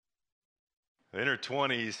In her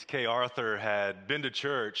 20s, Kay Arthur had been to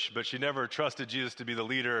church, but she never trusted Jesus to be the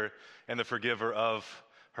leader and the forgiver of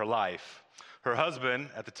her life. Her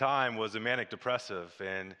husband at the time was a manic depressive,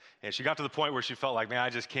 and she got to the point where she felt like, man, I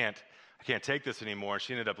can't take this anymore.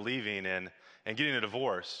 She ended up leaving and getting a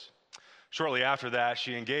divorce. Shortly after that,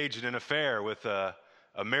 she engaged in an affair with a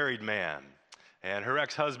married man, and her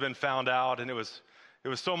ex-husband found out, and it was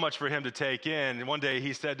so much for him to take in. And one day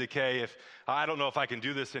he said to Kay, "If I don't know if I can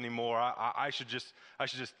do this anymore, I should just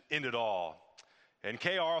end it all." And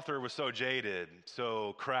Kay Arthur was so jaded,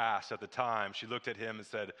 so crass at the time, she looked at him and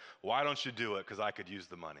said, "Why don't you do it? Because I could use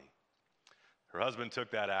the money." Her husband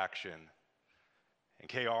took that action, and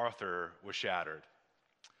Kay Arthur was shattered.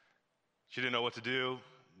 She didn't know what to do,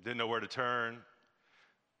 didn't know where to turn.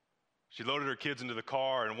 She loaded her kids into the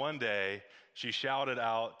car, and one day she shouted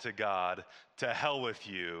out to God, "To hell with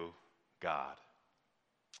you, God."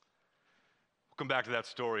 We'll come back to that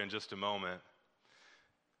story in just a moment.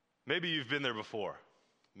 Maybe you've been there before.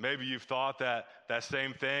 Maybe you've thought that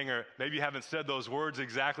same thing, or maybe you haven't said those words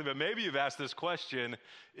exactly, but maybe you've asked this question: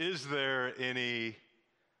 is there any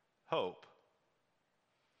hope?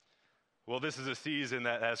 Well, this is a season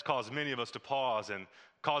that has caused many of us to pause and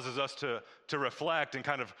causes us to reflect and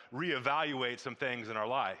kind of reevaluate some things in our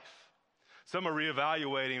life. Some are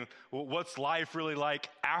reevaluating what's life really like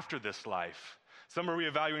after this life. Some are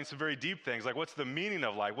reevaluating some very deep things, like what's the meaning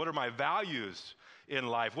of life? What are my values in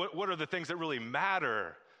life? What are the things that really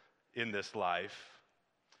matter in this life?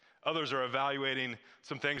 Others are evaluating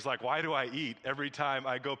some things like, why do I eat every time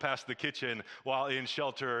I go past the kitchen while in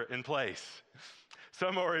shelter in place?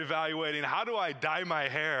 Some are evaluating, how do I dye my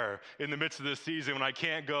hair in the midst of this season when I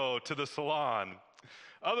can't go to the salon?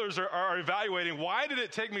 Others are evaluating, why did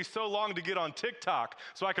it take me so long to get on TikTok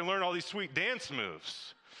so I can learn all these sweet dance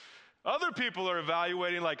moves? Other people are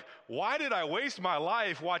evaluating, like, why did I waste my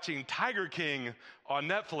life watching Tiger King on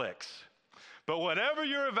Netflix? But whatever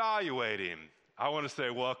you're evaluating, I want to say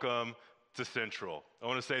welcome to Central. I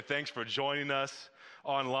want to say thanks for joining us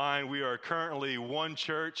online. We are currently one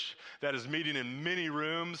church that is meeting in many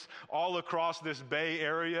rooms all across this Bay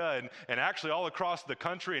Area and actually all across the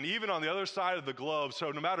country and even on the other side of the globe. So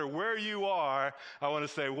no matter where you are, I want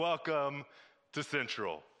to say welcome to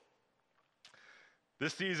Central.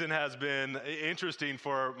 This season has been interesting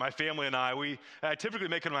for my family and I. I typically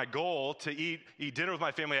make it my goal to eat dinner with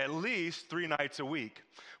my family at least 3 nights a week.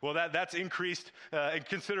 Well, that's increased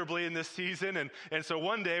considerably in this season. And so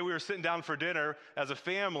one day we were sitting down for dinner as a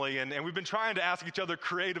family, and we've been trying to ask each other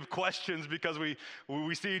creative questions because we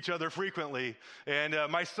see each other frequently. And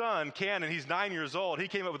my son, Cannon, he's 9 years old, he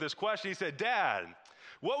came up with this question. He said, "Dad,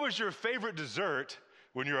 what was your favorite dessert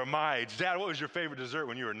when you were my age? Dad, what was your favorite dessert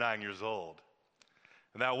when you were 9 years old?"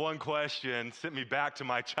 And that one question sent me back to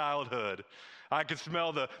my childhood. I could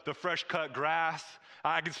smell the fresh cut grass.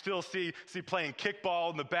 I could still see playing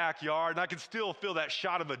kickball in the backyard. And I could still feel that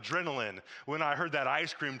shot of adrenaline when I heard that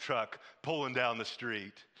ice cream truck pulling down the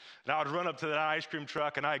street. And I would run up to that ice cream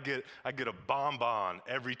truck and I'd get a bonbon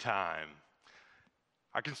every time.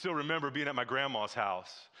 I can still remember being at my grandma's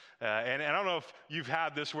house. And I don't know if you've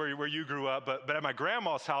had this where you grew up, but at my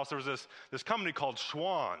grandma's house, there was this company called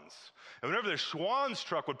Schwann's. And whenever the Schwann's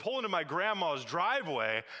truck would pull into my grandma's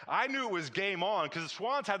driveway, I knew it was game on because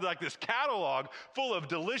Schwann's had like this catalog full of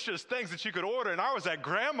delicious things that you could order, and I was at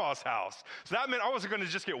grandma's house. So that meant I wasn't going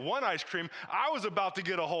to just get one ice cream. I was about to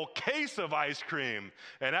get a whole case of ice cream.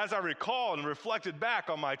 And as I recall and reflected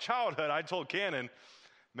back on my childhood, I told Cannon,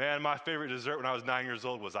 man, my favorite dessert when I was 9 years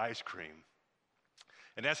old was ice cream.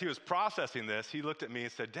 And as he was processing this, he looked at me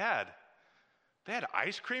and said, "Dad, they had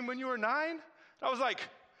ice cream when you were 9?" And I was like,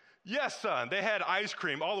 "Yes, son, they had ice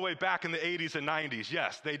cream all the way back in the 80s and 90s.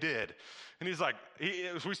 Yes, they did." And he's like,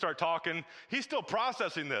 as we start talking, he's still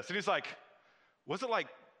processing this. And he's like, "Was it like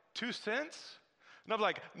 2 cents?" And I'm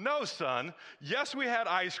like, "No, son. Yes, we had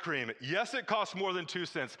ice cream. Yes, it cost more than 2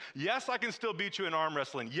 cents. Yes, I can still beat you in arm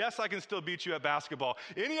wrestling. Yes, I can still beat you at basketball.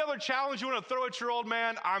 Any other challenge you want to throw at your old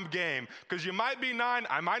man, I'm game. Because you might be 9,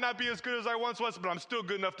 I might not be as good as I once was, but I'm still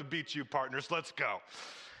good enough to beat you, partners. Let's go."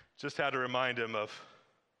 Just had to remind him of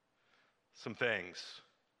some things.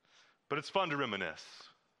 But it's fun to reminisce.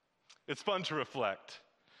 It's fun to reflect.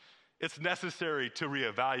 It's necessary to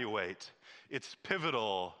reevaluate. It's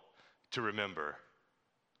pivotal to remember.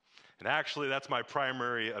 And actually, that's my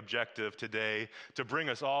primary objective today, to bring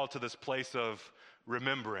us all to this place of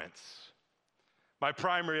remembrance. My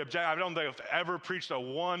primary objective, I don't think I've ever preached a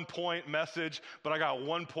one-point message, but I got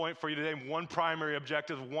one point for you today, one primary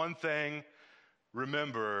objective, one thing: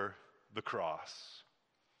 remember the cross.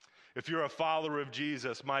 If you're a follower of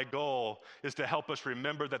Jesus, my goal is to help us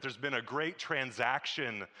remember that there's been a great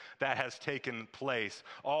transaction that has taken place.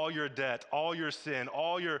 All your debt, all your sin,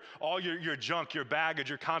 all your junk, your baggage,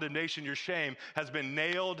 your condemnation, your shame has been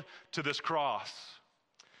nailed to this cross.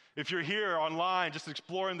 If you're here online just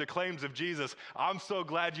exploring the claims of Jesus, I'm so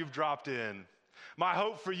glad you've dropped in. My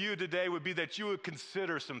hope for you today would be that you would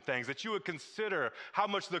consider some things, that you would consider how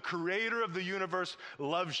much the creator of the universe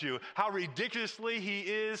loves you, how ridiculously he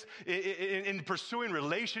is in pursuing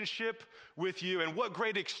relationship with you, and what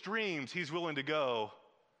great extremes he's willing to go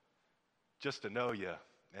just to know you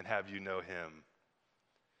and have you know him.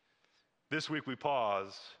 This week we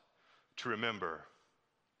pause to remember.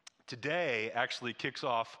 Today actually kicks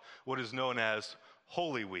off what is known as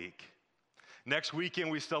Holy Week. Next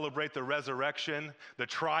weekend, we celebrate the resurrection, the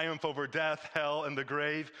triumph over death, hell, and the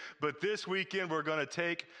grave. But this weekend, we're going to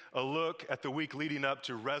take a look at the week leading up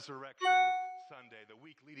to Resurrection Sunday, the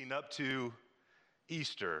week leading up to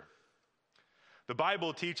Easter. The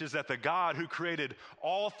Bible teaches that the God who created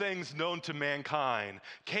all things known to mankind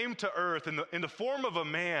came to earth in the form of a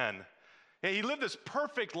man. And he lived this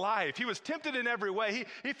perfect life. He was tempted in every way.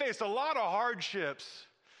 He faced a lot of hardships,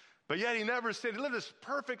 but yet he never sinned. He lived this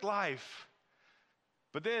perfect life.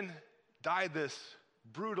 But then died this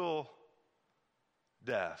brutal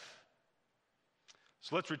death.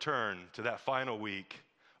 So let's return to that final week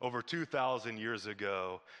over 2,000 years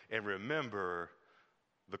ago and remember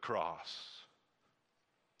the cross.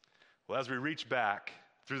 Well, as we reach back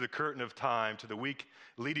through the curtain of time to the week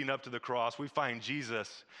leading up to the cross, we find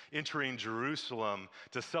Jesus entering Jerusalem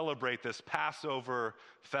to celebrate this Passover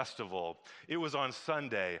festival. It was on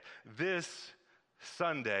Sunday, this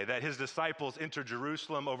Sunday, that his disciples entered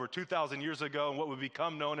Jerusalem over 2,000 years ago in what would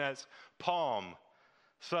become known as Palm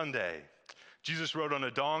Sunday. Jesus rode on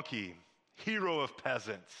a donkey, hero of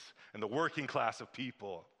peasants and the working class of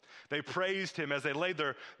people. They praised him as they laid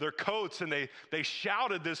their coats, and they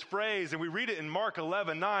shouted this phrase, and we read it in Mark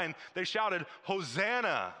 11:9. They shouted,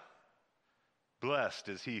 "Hosanna! Blessed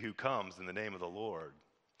is he who comes in the name of the Lord."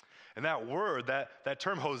 And that word, that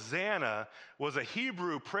term Hosanna, was a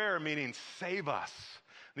Hebrew prayer meaning save us.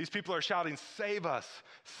 These people are shouting, save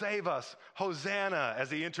us, Hosanna, as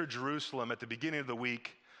they entered Jerusalem at the beginning of the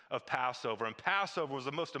week of Passover. And Passover was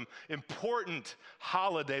the most important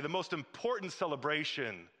holiday, the most important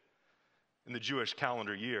celebration in the Jewish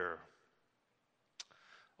calendar year.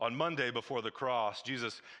 On Monday before the cross,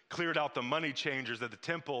 Jesus cleared out the money changers at the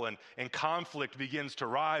temple, and conflict begins to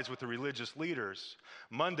rise with the religious leaders.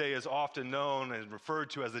 Monday is often known and referred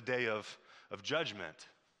to as a day of judgment.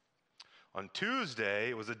 On Tuesday,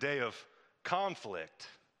 it was a day of conflict.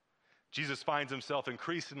 Jesus finds himself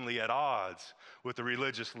increasingly at odds with the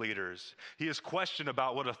religious leaders. He is questioned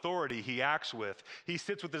about what authority he acts with. He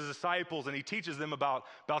sits with his disciples and he teaches them about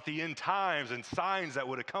the end times and signs that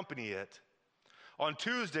would accompany it. On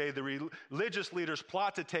Tuesday, the religious leaders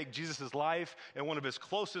plot to take Jesus' life, and one of his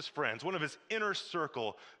closest friends, one of his inner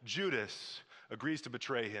circle, Judas, agrees to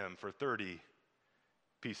betray him for 30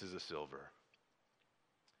 pieces of silver.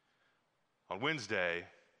 On Wednesday,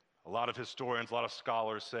 a lot of historians, a lot of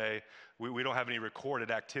scholars say we don't have any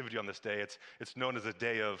recorded activity on this day. It's known as a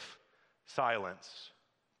day of silence.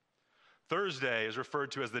 Thursday is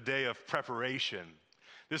referred to as the day of preparation.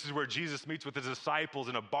 This is where Jesus meets with his disciples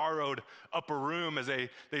in a borrowed upper room as they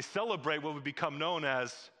celebrate what would become known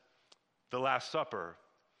as the Last Supper.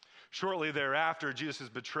 Shortly thereafter, Jesus is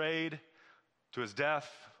betrayed to his death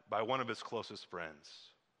by one of his closest friends.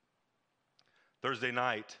 Thursday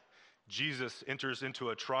night, Jesus enters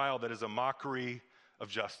into a trial that is a mockery of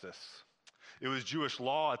justice. It was Jewish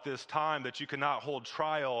law at this time that you could not hold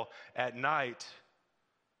trial at night,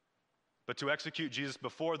 but to execute Jesus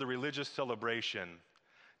before the religious celebration,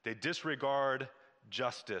 they disregard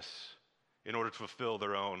justice in order to fulfill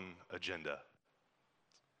their own agenda.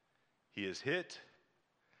 He is hit,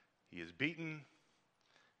 he is beaten,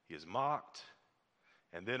 he is mocked,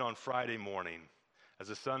 and then on Friday morning, as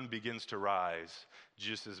the sun begins to rise,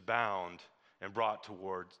 Jesus is bound and brought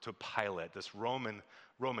to Pilate, this Roman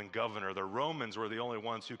governor. The Romans were the only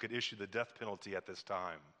ones who could issue the death penalty at this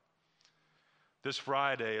time. This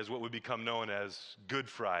Friday is what would become known as Good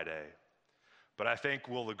Friday. But I think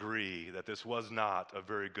we'll agree that this was not a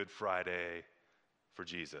very good Friday for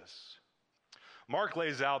Jesus. Mark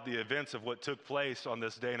lays out the events of what took place on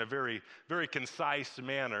this day in a very, very concise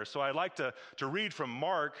manner. So I'd like to read from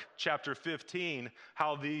Mark chapter 15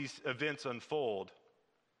 how these events unfold.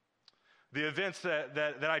 The events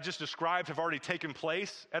that I just described have already taken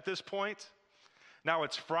place at this point. Now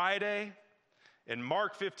it's Friday, and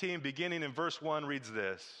Mark 15, beginning in verse 1, reads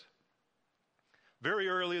this. Very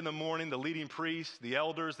early in the morning, the leading priests, the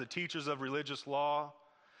elders, the teachers of religious law,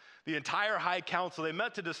 the entire high council, they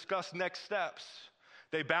met to discuss next steps.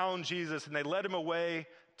 They bound Jesus and they led him away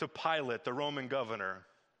to Pilate, the Roman governor.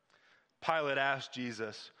 Pilate asked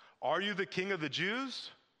Jesus, "Are you the king of the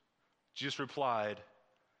Jews?" Jesus replied,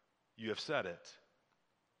 "You have said it."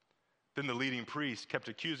 Then the leading priest kept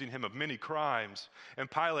accusing him of many crimes.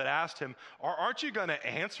 And Pilate asked him, Aren't you going to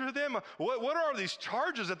answer them? What are these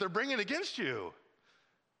charges that they're bringing against you?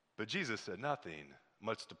 But Jesus said nothing,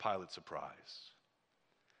 much to Pilate's surprise.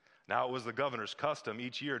 Now it was the governor's custom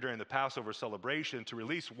each year during the Passover celebration to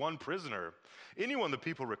release one prisoner, anyone the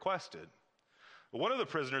people requested. One of the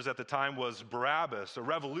prisoners at the time was Barabbas, a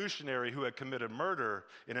revolutionary who had committed murder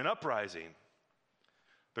in an uprising.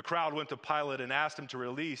 The crowd went to Pilate and asked him to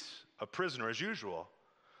release a prisoner as usual.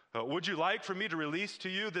 Would you like for me to release to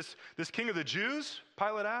you this king of the Jews?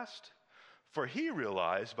 Pilate asked. For he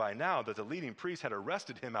realized by now that the leading priest had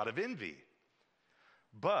arrested him out of envy.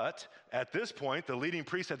 But at this point, the leading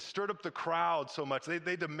priest had stirred up the crowd so much,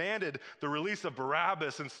 they demanded the release of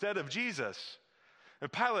Barabbas instead of Jesus.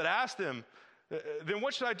 And Pilate asked them, then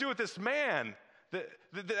what should I do with this man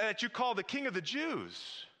that you call the king of the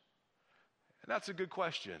Jews? And that's a good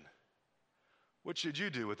question. What should you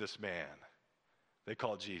do with this man they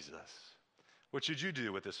call Jesus? What should you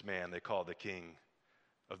do with this man they call the king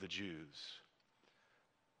of the Jews?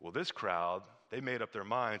 Well, this crowd, they made up their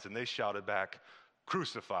minds and they shouted back,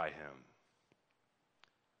 "Crucify him."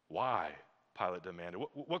 Why? Pilate demanded.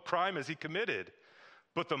 What crime has he committed?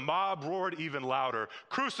 But the mob roared even louder,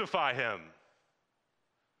 "Crucify him."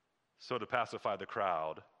 So to pacify the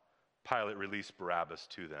crowd, Pilate released Barabbas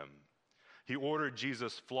to them. He ordered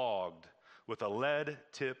Jesus flogged with a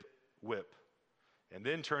lead-tip whip and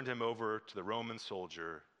then turned him over to the Roman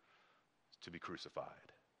soldier to be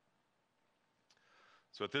crucified.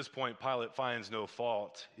 So at this point, Pilate finds no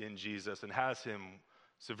fault in Jesus and has him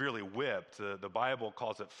severely whipped. The Bible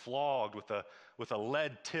calls it flogged with a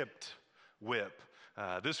lead-tipped whip.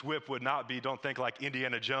 This whip would not be, don't think like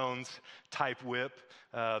Indiana Jones type whip.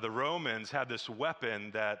 The Romans had this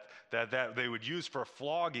weapon that they would use for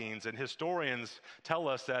floggings, and historians tell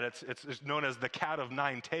us that it's known as the cat of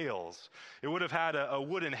nine tails. It would have had a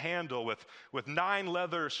wooden handle with 9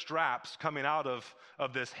 leather straps coming out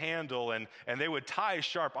of this handle, and they would tie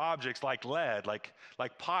sharp objects like lead, like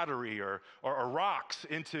pottery or rocks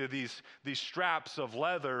into these straps of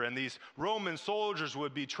leather, and these Roman soldiers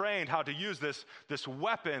would be trained how to use this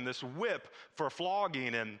weapon, this whip for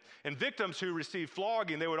flogging, and victims who received flogging,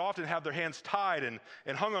 they would often have their hands tied and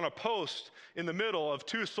hung on a post in the middle of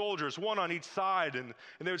 2 soldiers, one on each side, and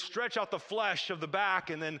they would stretch out the flesh of the back,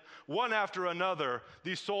 and then one after another,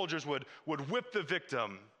 these soldiers would whip the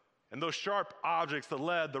victim, and those sharp objects, the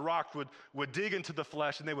lead, the rock, would dig into the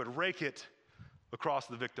flesh, and they would rake it across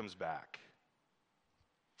the victim's back.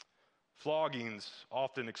 Floggings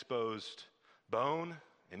often exposed bone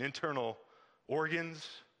and internal organs.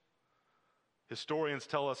 Historians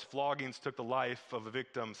tell us floggings took the life of a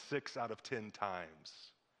victim 6 out of 10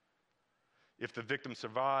 times. If the victim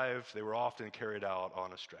survived, they were often carried out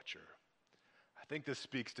on a stretcher. I think this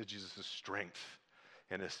speaks to Jesus' strength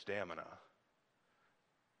and his stamina.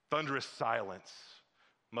 Thunderous silence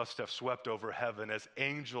must have swept over heaven as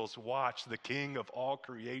angels watched the King of all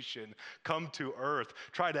creation come to earth,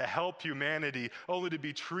 try to help humanity, only to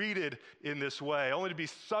be treated in this way, only to be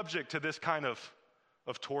subject to this kind of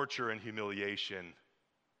torture and humiliation.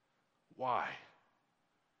 Why?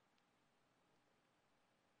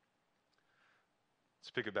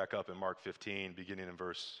 Let's pick it back up in Mark 15, beginning in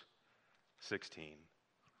verse 16.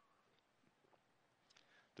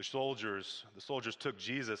 The soldiers took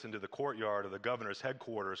Jesus into the courtyard of the governor's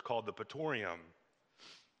headquarters called the Praetorium.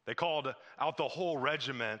 They called out the whole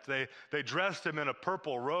regiment. They dressed him in a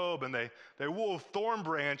purple robe, and they wove thorn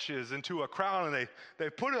branches into a crown, and they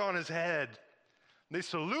put it on his head. They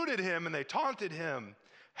saluted him and they taunted him,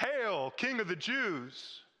 "Hail, King of the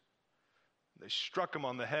Jews!" They struck him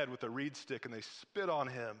on the head with a reed stick and they spit on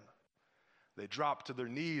him. They dropped to their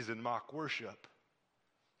knees in mock worship.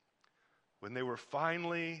 When they were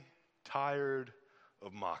finally tired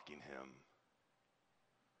of mocking him,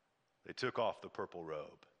 they took off the purple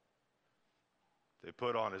robe. They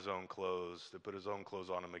put on his own clothes. They put his own clothes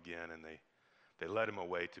on him again, and they led him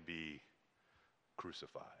away to be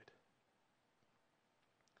crucified.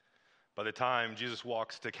 By the time Jesus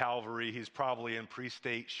walks to Calvary, he's probably in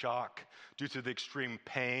pre-state shock due to the extreme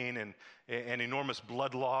pain and enormous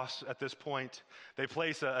blood loss at this point. They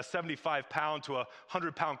place a 75-pound to a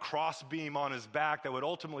 100-pound crossbeam on his back that would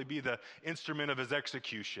ultimately be the instrument of his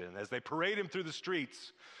execution. As they parade him through the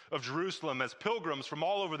streets of Jerusalem, as pilgrims from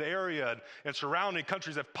all over the area and surrounding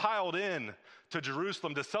countries have piled in to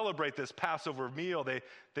Jerusalem to celebrate this Passover meal,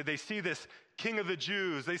 they see this King of the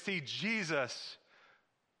Jews. They see Jesus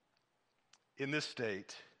in this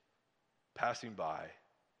state, passing by.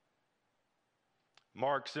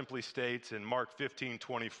 Mark simply states in Mark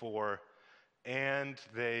 15:24, and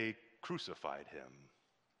they crucified him.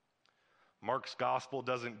 Mark's gospel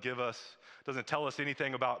doesn't tell us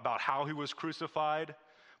anything about how he was crucified,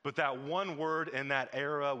 but that one word in that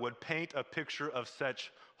era would paint a picture of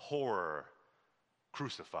such horror: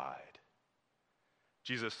 crucified.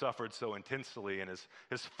 Jesus suffered so intensely, and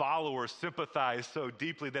his followers sympathized so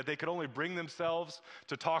deeply that they could only bring themselves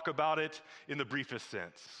to talk about it in the briefest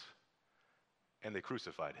sense. And they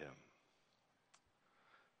crucified him.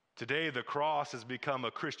 Today, the cross has become a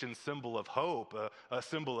Christian symbol of hope, a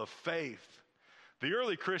symbol of faith. The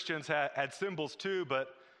early Christians had symbols too,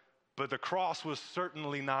 but the cross was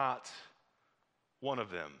certainly not one of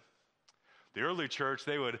them. The early church,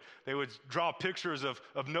 they would draw pictures of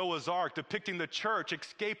Noah's Ark depicting the church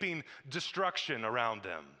escaping destruction around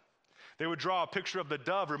them. They would draw a picture of the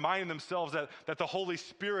dove, reminding themselves that the Holy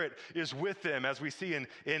Spirit is with them, as we see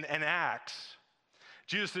in Acts.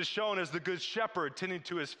 Jesus is shown as the good shepherd tending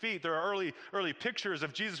to his feet. There are early pictures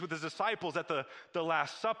of Jesus with his disciples at the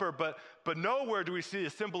Last Supper, but nowhere do we see a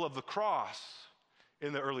symbol of the cross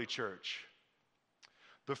in the early church.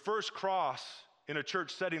 The first cross in a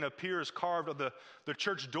church setting appears carved on the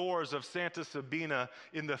church doors of Santa Sabina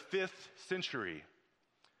in the 5th century.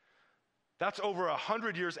 That's over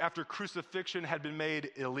 100 years after crucifixion had been made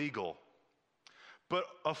illegal. But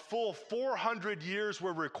a full 400 years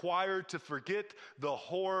were required to forget the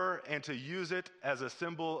horror and to use it as a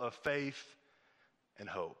symbol of faith and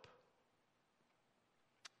hope.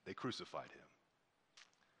 They crucified him.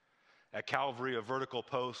 At Calvary, a vertical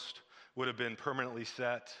post would have been permanently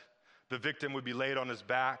set. The victim would be laid on his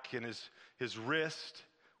back, and his wrist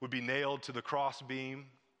would be nailed to the crossbeam.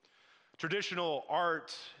 Traditional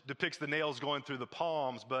art depicts the nails going through the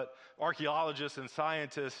palms, but archaeologists and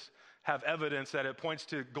scientists have evidence that it points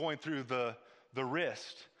to going through the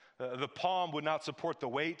wrist. The palm would not support the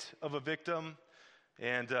weight of a victim,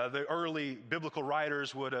 and the early biblical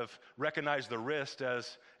writers would have recognized the wrist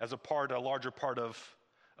as a larger part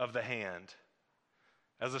of the hand.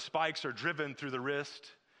 As the spikes are driven through the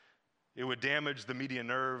wrist, it would damage the median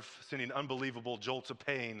nerve, sending unbelievable jolts of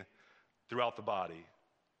pain throughout the body.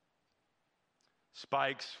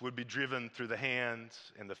 Spikes would be driven through the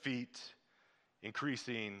hands and the feet,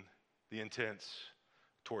 increasing the intense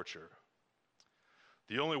torture.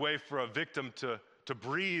 The only way for a victim to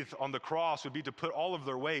breathe on the cross would be to put all of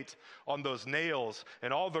their weight on those nails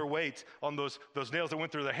and all their weight on those nails that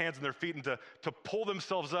went through their hands and their feet, and to pull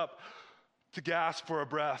themselves up to gasp for a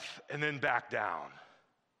breath and then back down.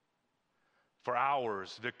 For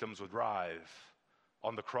hours, victims would writhe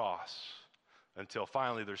on the cross until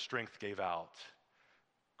finally their strength gave out.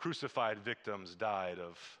 Crucified victims died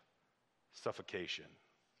of suffocation.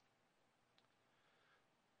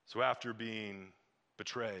 So after being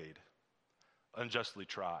betrayed, unjustly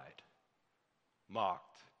tried,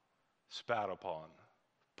 mocked, spat upon,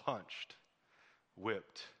 punched,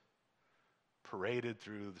 whipped, paraded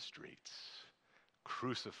through the streets,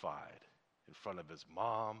 crucified in front of his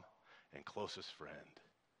mom and closest friend,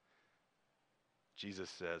 Jesus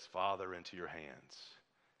says, "Father, into your hands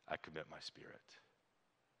I commit my spirit."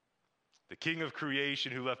 The King of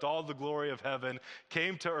creation, who left all the glory of heaven,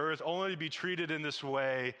 came to earth only to be treated in this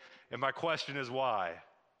way. And my question is why?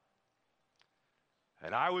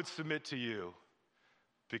 And I would submit to you,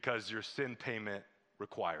 because your sin payment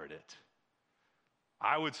required it.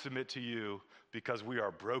 I would submit to you because we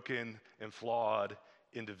are broken and flawed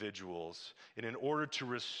individuals. And in order to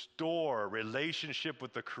restore relationship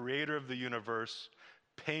with the creator of the universe,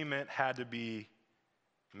 payment had to be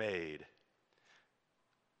made.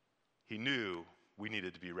 He knew we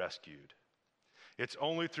needed to be rescued. It's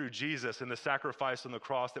only through Jesus and the sacrifice on the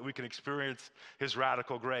cross that we can experience his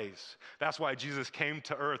radical grace. That's why Jesus came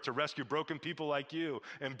to earth, to rescue broken people like you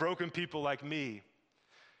and broken people like me.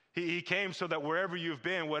 He came so that wherever you've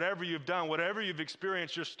been, whatever you've done, whatever you've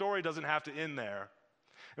experienced, your story doesn't have to end there.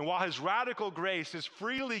 And while his radical grace is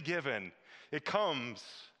freely given, it comes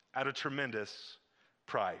at a tremendous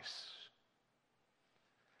price.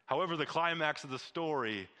 However, the climax of the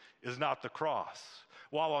story is not the cross.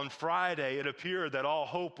 while on Friday it appeared that all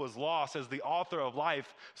hope was lost as the author of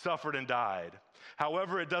life suffered and died.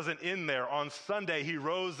 However, it doesn't end there. On Sunday, he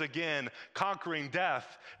rose again, conquering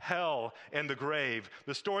death, hell, and the grave.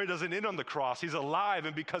 The story doesn't end on the cross. He's alive,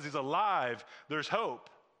 and because he's alive, there's hope.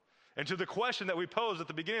 And to the question that we posed at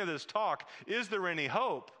the beginning of this talk, is there any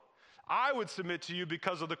hope? I would submit to you,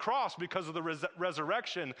 because of the cross, because of the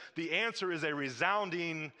resurrection, the answer is a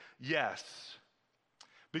resounding yes.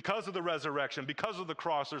 Because of the resurrection, because of the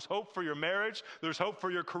cross, there's hope for your marriage, there's hope for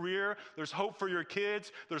your career, there's hope for your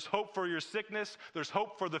kids, there's hope for your sickness, there's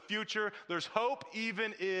hope for the future, there's hope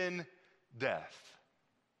even in death.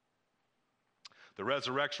 The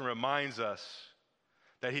resurrection reminds us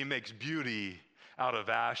that he makes beauty out of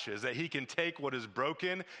ashes, that he can take what is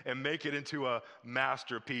broken and make it into a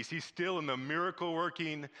masterpiece. He's still in the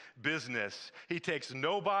miracle-working business. He takes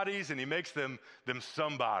nobodies and he makes them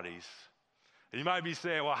somebodies. And you might be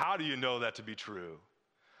saying, well, how do you know that to be true?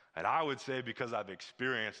 And I would say, because I've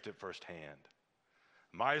experienced it firsthand.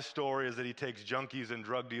 My story is that he takes junkies and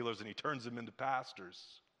drug dealers and he turns them into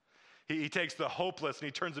pastors. He takes the hopeless and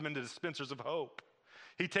he turns them into dispensers of hope.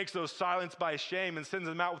 He takes those silenced by shame and sends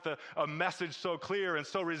them out with a message so clear and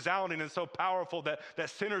so resounding and so powerful that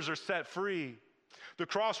sinners are set free. The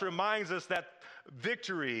cross reminds us that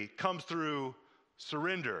victory comes through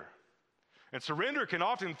surrender. And surrender can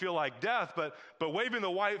often feel like death, but waving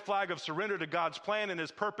the white flag of surrender to God's plan and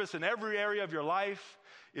his purpose in every area of your life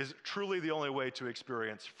is truly the only way to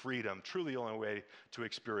experience freedom, truly the only way to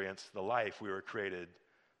experience the life we were created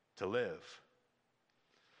to live.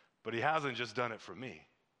 But he hasn't just done it for me.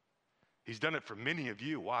 He's done it for many of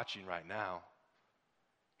you watching right now.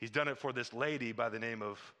 He's done it for this lady by the name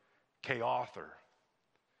of Kay Arthur.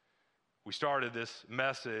 We started this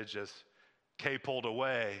message as Kay pulled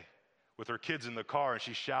away with her kids in the car, and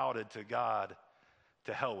she shouted to God,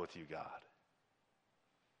 "To hell with you, God."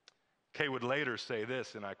 Kay would later say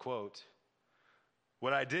this, and I quote,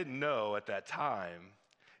 "What I didn't know at that time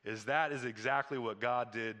is that is exactly what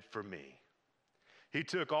God did for me. He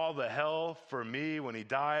took all the hell for me when he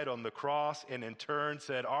died on the cross, and in turn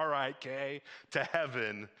said, 'All right, Kay, to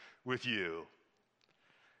heaven with you.'"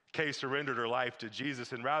 Kay surrendered her life to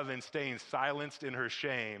Jesus, and rather than staying silenced in her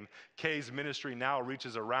shame, Kay's ministry now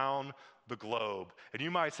reaches around the globe. And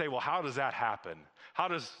you might say, well, how does that happen? How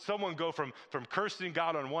does someone go from cursing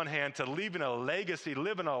God on one hand to leaving a legacy,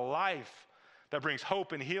 living a life that brings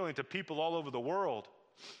hope and healing to people all over the world?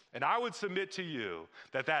 And I would submit to you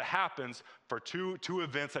that happens for two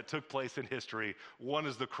events that took place in history. One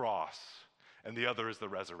is the cross, and the other is the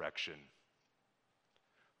resurrection.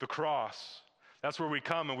 The cross, that's where we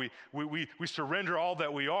come and we surrender all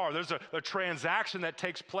that we are. There's a transaction that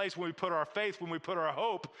takes place when we put our faith, when we put our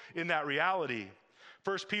hope in that reality.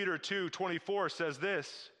 1 Peter 2:24 says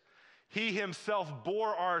this, "He himself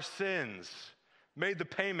bore our sins, made the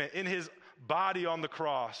payment in his body on the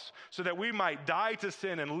cross, so that we might die to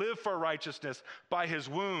sin and live for righteousness. By his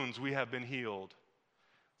wounds we have been healed."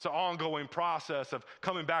 It's an ongoing process of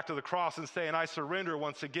coming back to the cross and saying, I surrender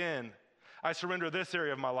once again. I surrender this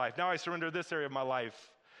area of my life. Now I surrender this area of my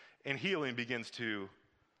life. And healing begins to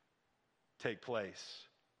take place.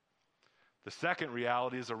 The second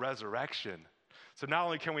reality is a resurrection. So not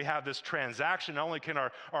only can we have this transaction, not only can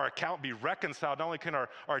our account be reconciled, not only can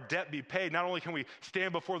our debt be paid, not only can we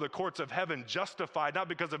stand before the courts of heaven justified, not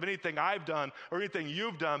because of anything I've done or anything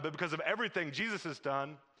you've done, but because of everything Jesus has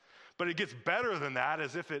done. But it gets better than that,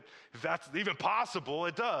 as if that's even possible.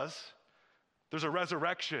 It does. There's a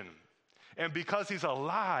resurrection. And because he's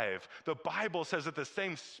alive, the Bible says that the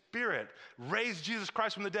same Spirit raised Jesus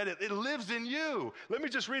Christ from the dead. It lives in you. Let me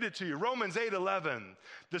just read it to you. Romans 8:11.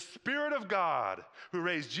 The Spirit of God who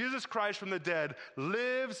raised Jesus Christ from the dead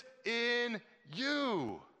lives in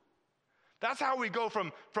you. That's how we go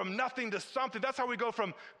from nothing to something. That's how we go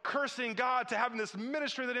from cursing God to having this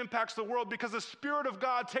ministry that impacts the world, because the Spirit of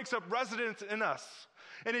God takes up residence in us.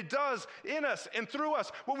 And it does in us and through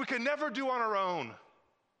us what we can never do on our own.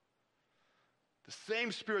 The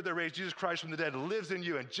same Spirit that raised Jesus Christ from the dead lives in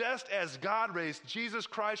you. And just as God raised Jesus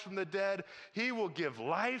Christ from the dead, he will give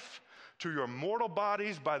life to your mortal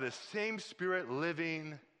bodies by the same Spirit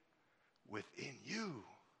living within you.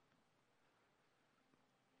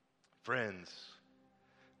 Friends,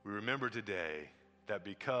 we remember today that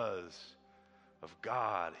because of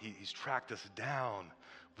God, he's tracked us down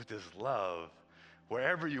with his love.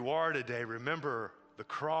 Wherever you are today, remember the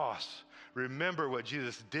cross. Remember what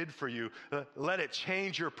Jesus did for you. Let it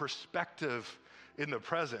change your perspective in the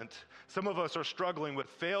present. Some of us are struggling with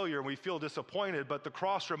failure and we feel disappointed, but the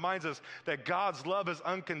cross reminds us that God's love is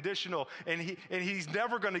unconditional and he's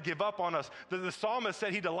never going to give up on us. The psalmist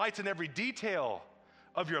said he delights in every detail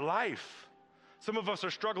of your life. Some of us are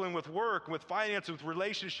struggling with work, with finance, with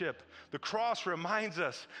relationship. The cross reminds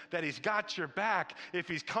us that he's got your back. If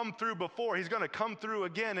he's come through before, he's going to come through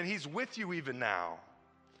again, and he's with you even now.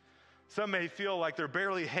 Some may feel like they're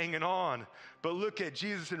barely hanging on, but look at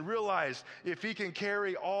Jesus and realize if he can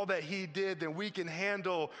carry all that he did, then we can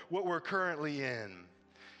handle what we're currently in.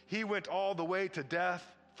 He went all the way to death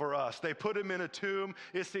for us. They put him in a tomb.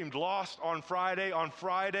 It seemed lost on Friday. On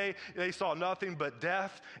Friday, they saw nothing but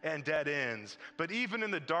death and dead ends. But even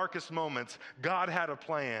in the darkest moments, God had a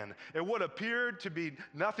plan. And what appeared to be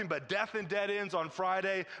nothing but death and dead ends on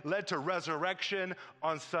Friday led to resurrection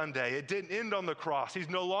on Sunday. It didn't end on the cross. He's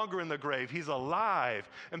no longer in the grave. He's alive.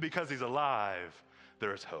 And because he's alive,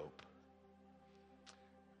 there is hope.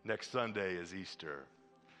 Next Sunday is Easter,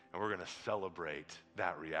 and we're going to celebrate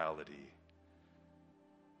that reality.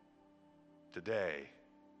 Today,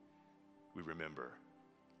 we remember.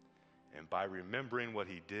 And by remembering what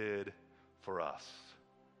he did for us,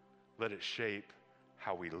 let it shape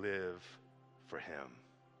how we live for him.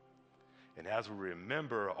 And as we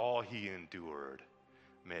remember all he endured,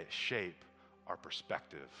 may it shape our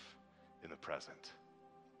perspective in the present.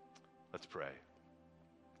 Let's pray.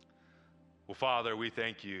 Well, Father, we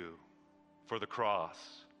thank you for the cross.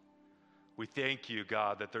 We thank you,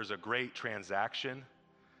 God, that there's a great transaction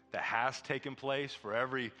that has taken place for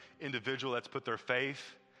every individual that's put their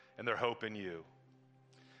faith and their hope in you.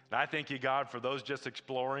 And I thank you, God, for those just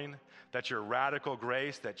exploring, that your radical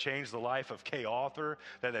grace that changed the life of Kay Arthur,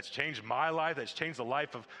 that's changed my life, that's changed the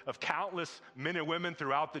life of countless men and women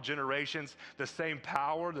throughout the generations, the same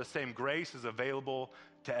power, the same grace is available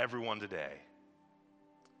to everyone today.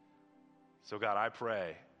 So God, I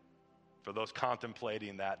pray for those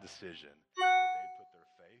contemplating that decision, that they put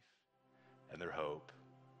their faith and their hope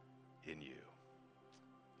in you.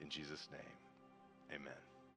 In Jesus' name, amen.